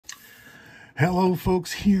Hello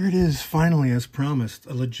folks, here it is finally, as promised,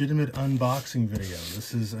 a legitimate unboxing video.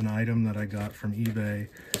 This is an item that I got from eBay,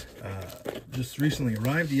 just recently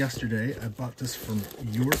arrived yesterday. I bought this from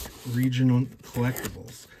York Regional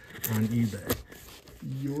Collectibles on eBay.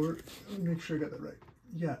 Let me make sure I got that right.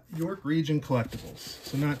 Yeah, York Region Collectibles,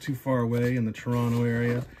 so not too far away in the Toronto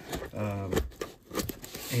area.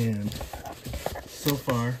 And so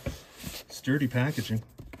far, sturdy packaging,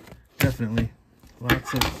 definitely.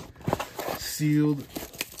 Lots of sealed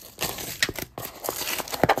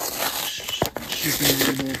shipping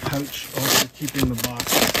label pouch, also keeping the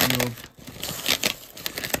box sealed.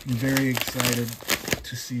 I'm very excited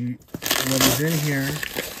to see what is in here.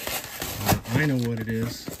 I know what it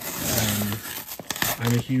is.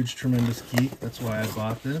 I'm a huge, tremendous geek. That's why I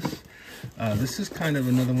bought this. This is kind of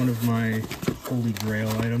another one of my holy grail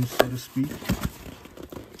items, so to speak.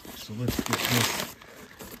 So let's get this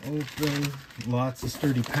open. Lots of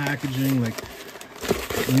sturdy packaging, like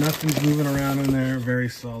nothing's moving around in there. Very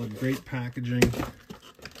solid, great packaging.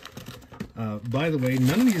 By the way,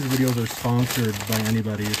 none of these videos are sponsored by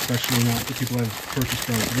anybody, especially not the people I've purchased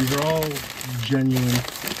from. So these are all genuine,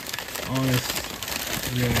 honest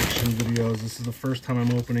reaction videos. This is the first time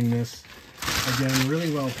I'm opening this. Again,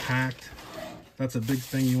 really well packed. That's a big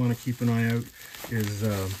thing you want to keep an eye out, is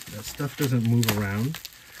that stuff doesn't move around.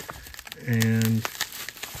 And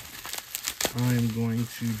I'm going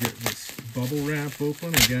to get this bubble wrap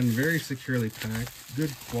open. Again, very securely packed.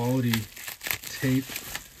 Good quality tape.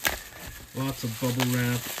 Lots of bubble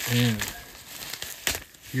wrap. And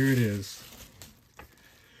here it is.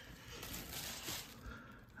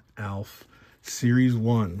 Alf Series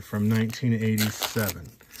 1 from 1987.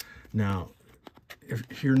 Now,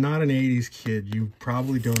 if you're not an 80s kid, you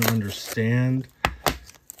probably don't understand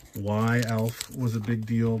why Alf was a big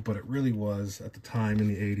deal, but it really was at the time in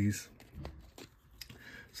the 80s.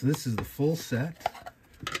 So this is the full set.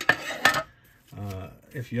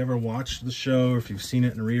 If you ever watched the show, or if you've seen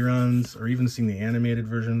it in reruns, or even seen the animated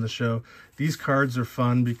version of the show, these cards are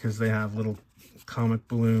fun because they have little comic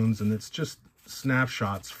balloons, and it's just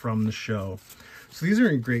snapshots from the show. So these are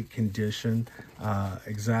in great condition,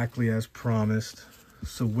 exactly as promised.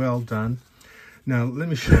 So well done. Now let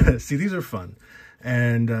me show you. See, these are fun.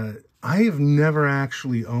 And I have never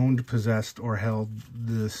actually owned, possessed, or held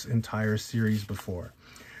this entire series before.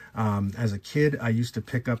 As a kid, I used to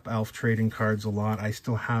pick up Alf trading cards a lot. I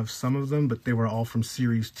still have some of them, but they were all from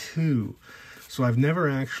Series 2. So I've never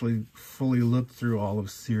actually fully looked through all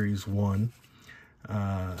of Series 1.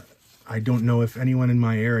 I don't know if anyone in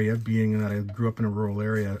my area, being that I grew up in a rural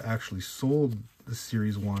area, actually sold the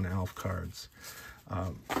Series 1 Alf cards.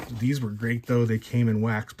 These were great, though. They came in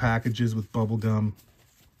wax packages with bubble gum,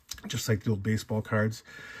 just like the old baseball cards.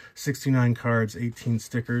 69 cards, 18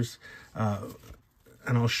 stickers.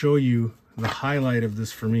 And I'll show you the highlight of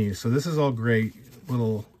this for me. So this is all great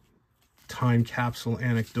little time capsule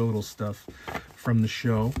anecdotal stuff from the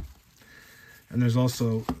show. And there's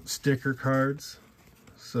also sticker cards.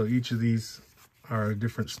 So each of these are a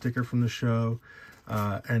different sticker from the show.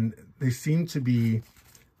 And they seem to be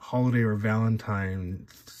holiday or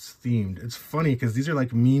Valentine's themed. It's funny because these are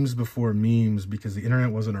like memes before memes, because the internet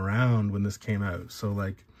wasn't around when this came out. So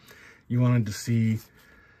like, you wanted to see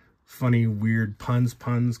funny, weird puns,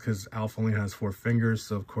 because Alf only has 4 fingers,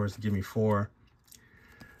 so of course, give me 4.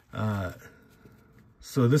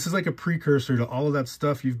 So this is like a precursor to all of that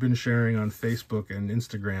stuff you've been sharing on Facebook and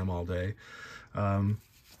Instagram all day.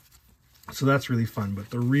 So that's really fun. But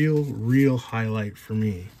the real highlight for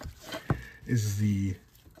me is the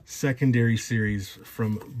secondary series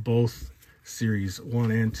from both Series 1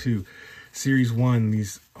 and 2. Series 1,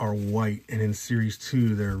 these are white, and in Series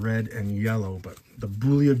 2, they're red and yellow, but the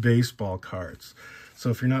Boolia baseball cards. So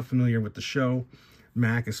if you're not familiar with the show,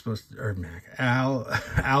 Alf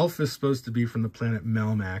is supposed to be from the planet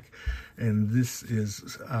Melmac, and this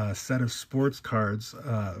is a set of sports cards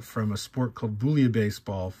from a sport called Boolia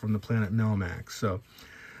baseball from the planet Melmac. So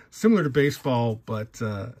similar to baseball, but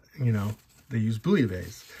you know, they use Boolia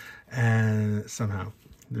base, and somehow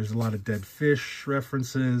there's a lot of dead fish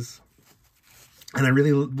references. And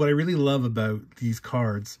what I really love about these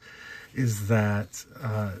cards is that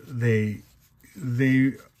they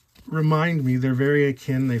remind me, they're very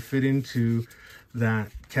akin, they fit into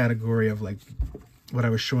that category of like what I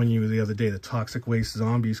was showing you the other day, the Toxic Waste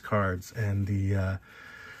Zombies cards, and the,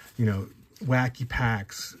 you know, Wacky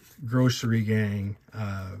Packs, Grocery Gang,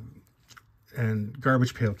 and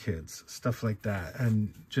Garbage Pail Kids, stuff like that.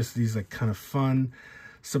 And just these like kind of fun,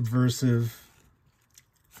 subversive,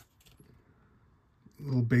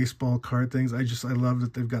 little baseball card things. I love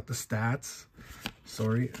that they've got the stats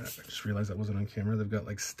Sorry, I just realized that wasn't on camera. They've got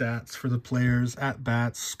like stats for the players,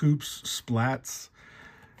 at-bats, scoops, splats,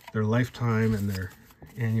 their lifetime, and their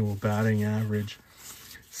annual batting average.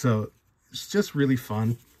 So it's just really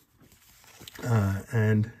fun.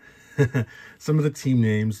 And some of the team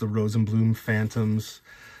names, the Rosenblum Phantoms,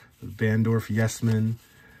 the Bandorf Yesmen,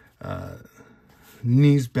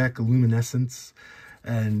 Niesbeck Luminescence,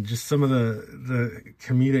 and just some of the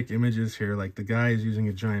comedic images here, like the guy is using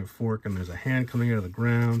a giant fork and there's a hand coming out of the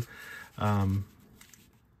ground.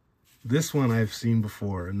 This one I've seen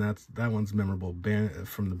before, and that one's memorable,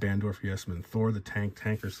 from the Bandorf Yesmen, Thor the Tank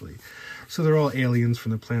Tankersley. So they're all aliens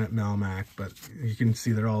from the planet Melmac, but you can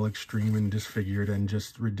see they're all extreme and disfigured and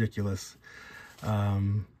just ridiculous.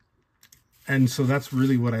 And so that's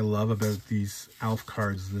really what I love about these ALF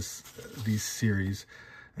cards, these series.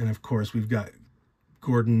 And of course, we've got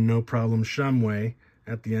Gordon No Problem Shumway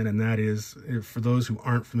at the end, and that is, for those who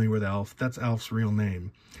aren't familiar with ALF, that's ALF's real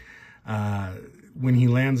name. When he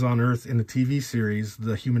lands on Earth in the TV series,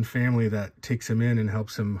 the human family that takes him in and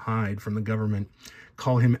helps him hide from the government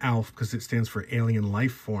call him ALF because it stands for Alien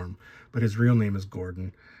Life Form, but his real name is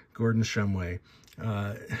Gordon Shumway.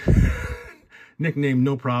 Nickname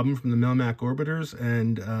No Problem from the Melmac Orbiters,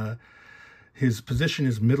 and his position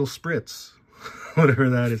is middle spritz, whatever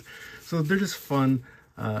that is. So they're just fun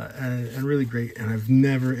and really great, and I've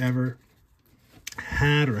never ever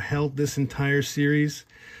had or held this entire series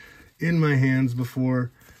in my hands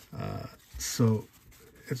before, so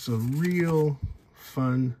it's a real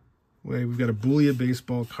fun way. We've got a Boolean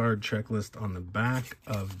baseball card checklist on the back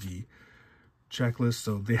of the checklist,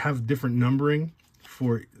 so they have different numbering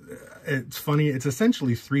for, it's funny, it's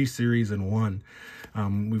essentially 3 series in one.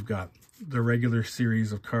 We've got the regular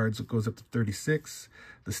series of cards that goes up to 36,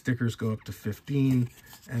 the stickers go up to 15,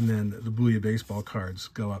 and then the Boolean baseball cards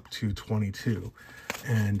go up to 22.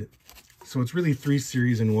 And so it's really 3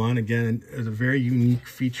 series in one. Again, it's a very unique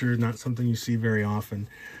feature, not something you see very often.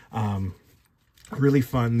 Really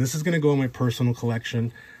fun. This is going to go in my personal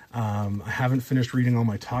collection. I haven't finished reading all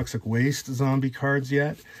my Toxic Waste zombie cards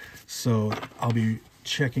yet, so I'll be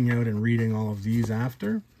checking out and reading all of these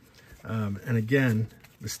after. And again,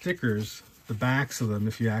 the stickers, the backs of them,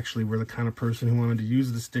 if you actually were the kind of person who wanted to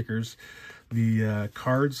use the stickers, the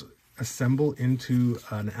cards assemble into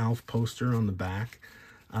an ALF poster on the back.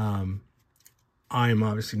 I am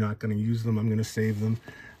obviously not going to use them. I'm going to save them.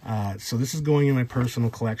 So this is going in my personal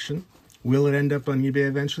collection. Will it end up on eBay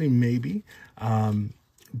eventually? Maybe.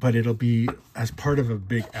 But it'll be as part of a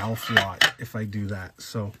big ALF lot if I do that.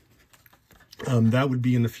 So that would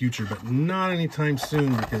be in the future, but not anytime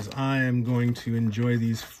soon, because I am going to enjoy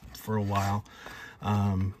these for a while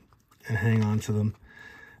and hang on to them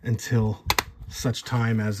until such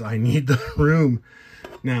time as I need the room.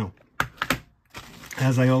 Now,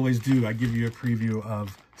 as I always do, I give you a preview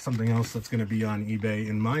of something else that's going to be on eBay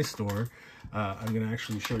in my store. I'm going to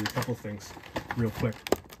actually show you a couple things real quick.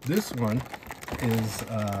 This one is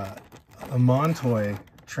a Montoy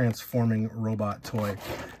transforming robot toy.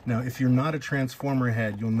 Now, if you're not a Transformer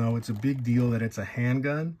head, you'll know it's a big deal that it's a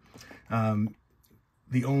handgun.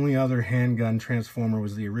 The only other handgun Transformer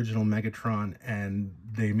was the original Megatron, and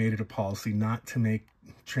they made it a policy not to make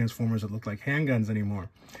Transformers that look like handguns anymore.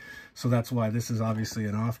 So that's why this is obviously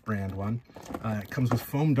an off-brand one. It comes with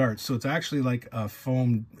foam darts, so it's actually like a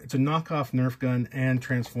foam, it's a knockoff Nerf gun and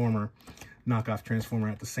Transformer, knockoff Transformer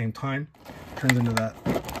at the same time. Turns into that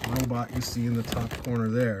robot you see in the top corner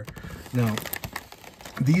there. Now,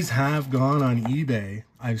 these have gone on eBay.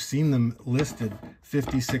 I've seen them listed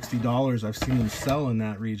 $50, $60. I've seen them sell in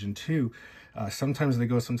that region too. Sometimes they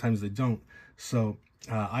go, sometimes they don't. So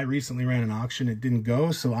I recently ran an auction. It didn't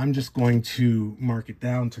go, so I'm just going to mark it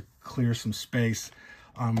down to clear some space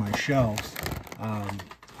on my shelves.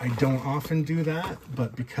 I don't often do that,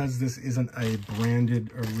 but because this isn't a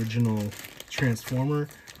branded original Transformer,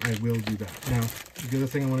 I will do that. Now, the other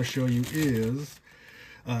thing I want to show you is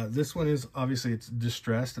this one is obviously, it's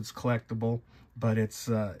distressed, it's collectible, but it's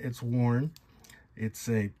worn. It's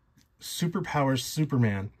a Superpowers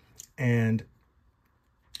Superman, and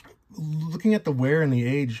looking at the wear and the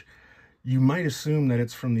age, you might assume that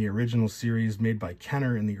it's from the original series made by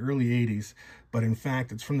Kenner in the early 80s, but in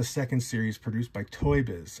fact, it's from the second series produced by Toy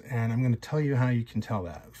Biz, and I'm going to tell you how you can tell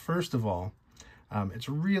that. First of all, it's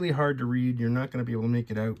really hard to read. You're not going to be able to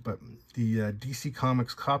make it out, but the DC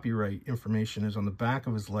Comics copyright information is on the back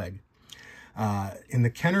of his leg. In the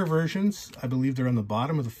Kenner versions, I believe they're on the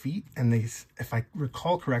bottom of the feet, and they, if I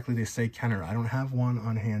recall correctly, they say Kenner. I don't have one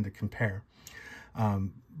on hand to compare.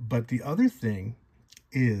 But the other thing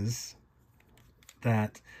is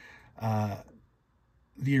that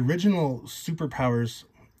the original Superpowers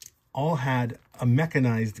all had a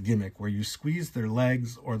mechanized gimmick where you squeeze their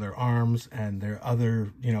legs or their arms, and their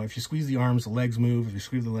other, you know, if you squeeze the arms, the legs move. If you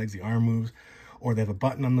squeeze the legs, the arm moves, or they have a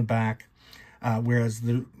button on the back. Whereas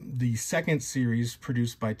the second series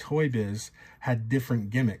produced by Toy Biz had different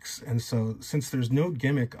gimmicks. And so since there's no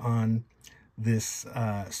gimmick on this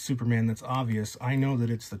Superman that's obvious, I know that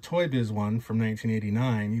it's the Toy Biz one from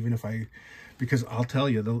 1989, because I'll tell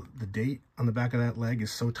you, the date on the back of that leg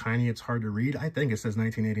is so tiny it's hard to read. I think it says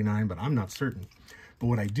 1989, but I'm not certain. But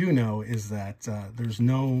what I do know is that there's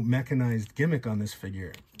no mechanized gimmick on this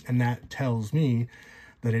figure, and that tells me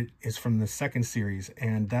that it is from the second series,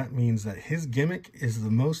 and that means that his gimmick is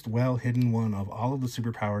the most well-hidden one of all of the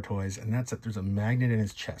Superpower toys, and that's that there's a magnet in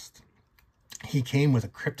his chest. He came with a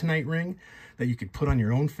kryptonite ring that you could put on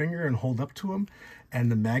your own finger and hold up to him,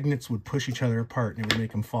 and the magnets would push each other apart and it would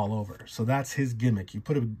make him fall over. So that's his gimmick. You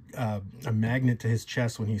put a magnet to his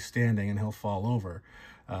chest when he's standing and he'll fall over,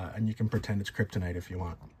 and you can pretend it's kryptonite if you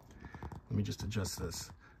want. Let me just adjust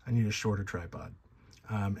this. I need a shorter tripod.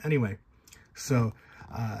 Anyway, so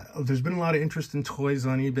there's been a lot of interest in toys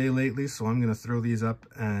on eBay lately, so I'm going to throw these up,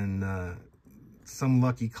 and some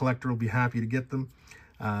lucky collector will be happy to get them.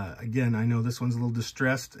 Again, I know this one's a little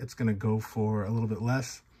distressed. It's going to go for a little bit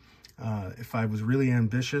less. If I was really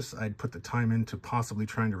ambitious, I'd put the time into possibly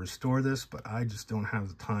trying to restore this, but I just don't have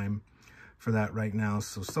the time for that right now.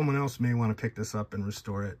 So someone else may want to pick this up and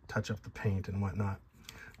restore it, touch up the paint and whatnot.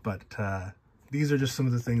 But these are just some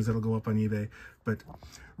of the things that'll go up on eBay. But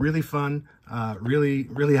really fun,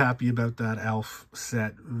 really happy about that Elf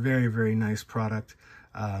set. Very, very nice product.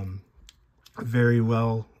 Very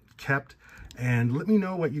well kept. And let me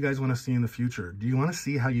know what you guys want to see in the future. Do you want to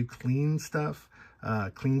see how you clean stuff,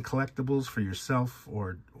 clean collectibles for yourself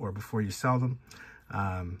or before you sell them?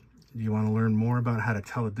 Do you want to learn more about how to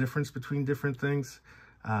tell the difference between different things?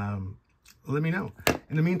 Let me know.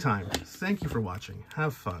 In the meantime, thank you for watching.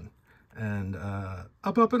 Have fun. And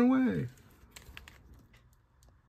up and away.